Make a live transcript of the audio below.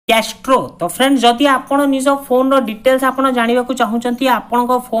Castro. तो friends जदि आपण निज फोन रो डिटेल्स आपण जानिबा को चाहउचंती आपण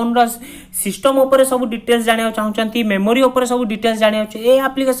को फोन रो सिस्टम ऊपर सब डिटेल्स जानिबा चाहउचंती मेमोरी ऊपर सब डिटेल्स जानिबा ए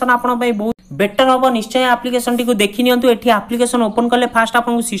एप्लीकेशन आपण पई बहुत बेटर हम निश्चय एप्लीकेशन टी को देखि नियंतु। एठी एप्लीकेशन ओपन कले फास्ट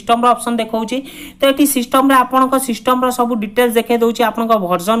आपन सिस्टम रो ऑप्शन देखाउची। तो एठी सिस्टम रे आपन को सिस्टम रो सब डिटेल्स देखे दउची आपन को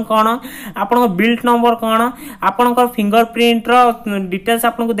वर्जन कोन आपन को बिल्ड नंबर कोन आपन को फिंगरप्रिंट रो डिटेल्स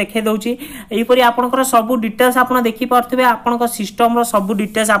आपन को देखे दउची। एही परी आपन को सब डिटेल्स आपन देखि परथबे आपन को सिस्टम रो सब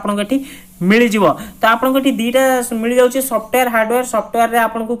डिटेल्स आपन को एठी मिल जिवो। तो आपन को एठी दीटा मिल जाउची सॉफ्टवेयर हार्डवेयर। सॉफ्टवेयर रे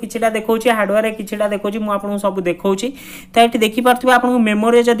आपन को किछिटा देखौची हार्डवेयर रे किछिटा देखौची मु आपन को सब देखौची। तो एठी देखि परथबे आपन को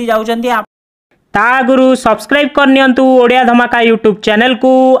मेमोरी जदी जाउचंती ता गुरु सब्सक्राइब कर नियंतु ओडिया धमाका यूट्यूब चैनल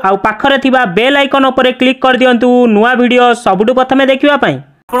को आउ पाखरे थिबा बेल आइकन ऊपर क्लिक कर दियंतु नुवा वीडियो सबुठु प्रथमे देखिबा पई।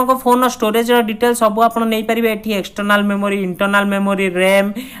 आपन को फोन स्टोरेज डिटेल सब आपन नै परिबे। एठी external memory internal memory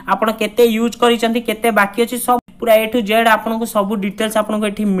RAM आपन केते यूज करिसंती केते बाकी अछि सब पूरा ए टू जेड आपन को सब डिटेल्स आपन को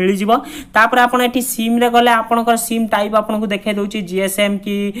एठी मिल जिवो। तापर आपन एठी सिम रे गले आपन को सिम टाइप आपन को देखे दोची जीएसएम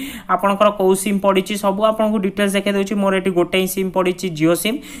की आपन को को सिम पडिची सब आपन को डिटेल्स देखे दोची। मोर एठी गोटे ही सिम पडिची जियो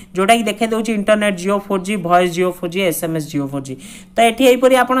सिम जोटा की देखे दोची इंटरनेट जियो 4G वॉइस जियो 4G एसएमएस जियो 4G। तो एठी एई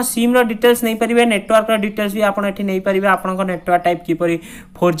परी आपन सिम रो डिटेल्स नै परिबे नेटवर्क रो डिटेल्स भी आपन एठी नै परिबे। आपन को नेटवर्क टाइप की परी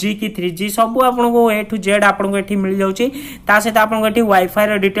 4G की 3G सब आपन को ए टू जेड आपन को एठी मिल जाउची। ता से आपन को एठी वाईफाई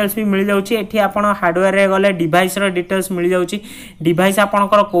रो डिटेल्स भी मिल जाउची। एठी आपन हार्डवेयर रे गले डिवाइस रो डिटेल्स मिल जाउची। डिवाइस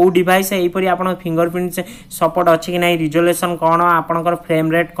आपनकर को डिवाइस एई परी आपन फिंगरप्रिंट सपोर्ट अछि कि नै रिजोल्यूशन कोन आपनकर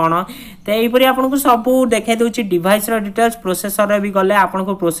फ्रेम रेट कोन ते एई परी आपन को सब देखे दोची। डिवाइस रो डिटेल्स प्रोसेसर रे भी गले आपन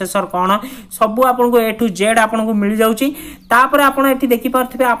को प्रोसेसर कोन सब आपन को ए टू जेड आपन को मिल जाउची। तापर आपन एठी देखि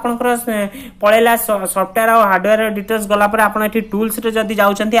परथिबे आपनकर पळेला सॉफ्टवेयर और हार्डवेयर डिटेल्स गला पर आपन एठी टूल्स रे जदी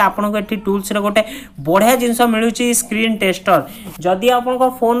जाउचंती आपन को एठी टूल्स रे गोटे बढ़िया जिंस मिलुची स्क्रीन टेस्टर। जदी आपन को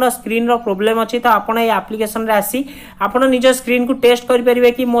फोन रो स्क्रीन रो प्रॉब्लम अछि तो आपन ए एप्लीकेशन रे आसी आपन निज स्क्रीन को टेस्ट करि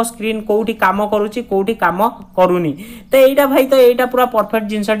परिबे कि मो स्क्रीन कोठी काम करूची कोठी काम करूनी। तो एटा भाई तो एटा पूरा परफेक्ट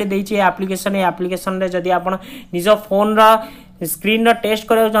जिंसटी देछि एप्लीकेशन। ए एप्लीकेशन रे जदी आपन निज फोन रो स्क्रीन रो टेस्ट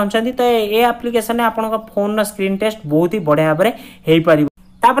करे चाहछंती तो ए एप्लीकेशन ने आपन को फोन रो स्क्रीन टेस्ट बहुत ही बढ़िया भाबरे हेई परिबो।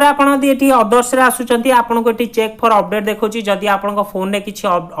 तापर आपन दी एठी अदर्स रे आसुचंती आपन को एठी चेक फॉर अपडेट देखोची। जदी आपन को फोन रे किछि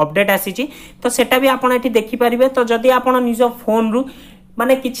अपडेट आसीची तो सेटा भी आपन एठी देखि परिबे। तो जदी आपन निज फोन रु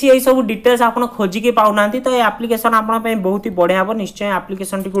माने किछि एई सब डिटेल्स आपन खोजी के पाउनांती तो ए एप्लीकेशन आपन पे बहुत ही बढ़िया हो। निश्चय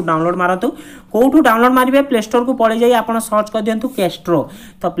एप्लीकेशन टी को डाउनलोड मारतु। कोठू डाउनलोड मारिबे प्ले स्टोर को पळे जाई आपन सर्च कर दियंतु कैस्ट्रो।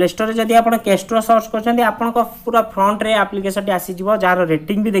 तो प्ले स्टोर रे जदी आपन कैस्ट्रो सर्च करछंती आपन को पूरा फ्रंट रे एप्लीकेशन टी आसी जिवो जार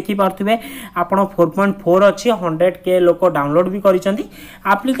रेटिंग भी देखि पारथुबे आपन 4.4 अछि 100K लोक डाउनलोड भी करिसंती।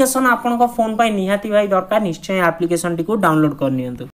 एप्लीकेशन आपन को फोन पे निहाती भाई दरकार। निश्चय एप्लीकेशन टी को डाउनलोड कर नियंतु।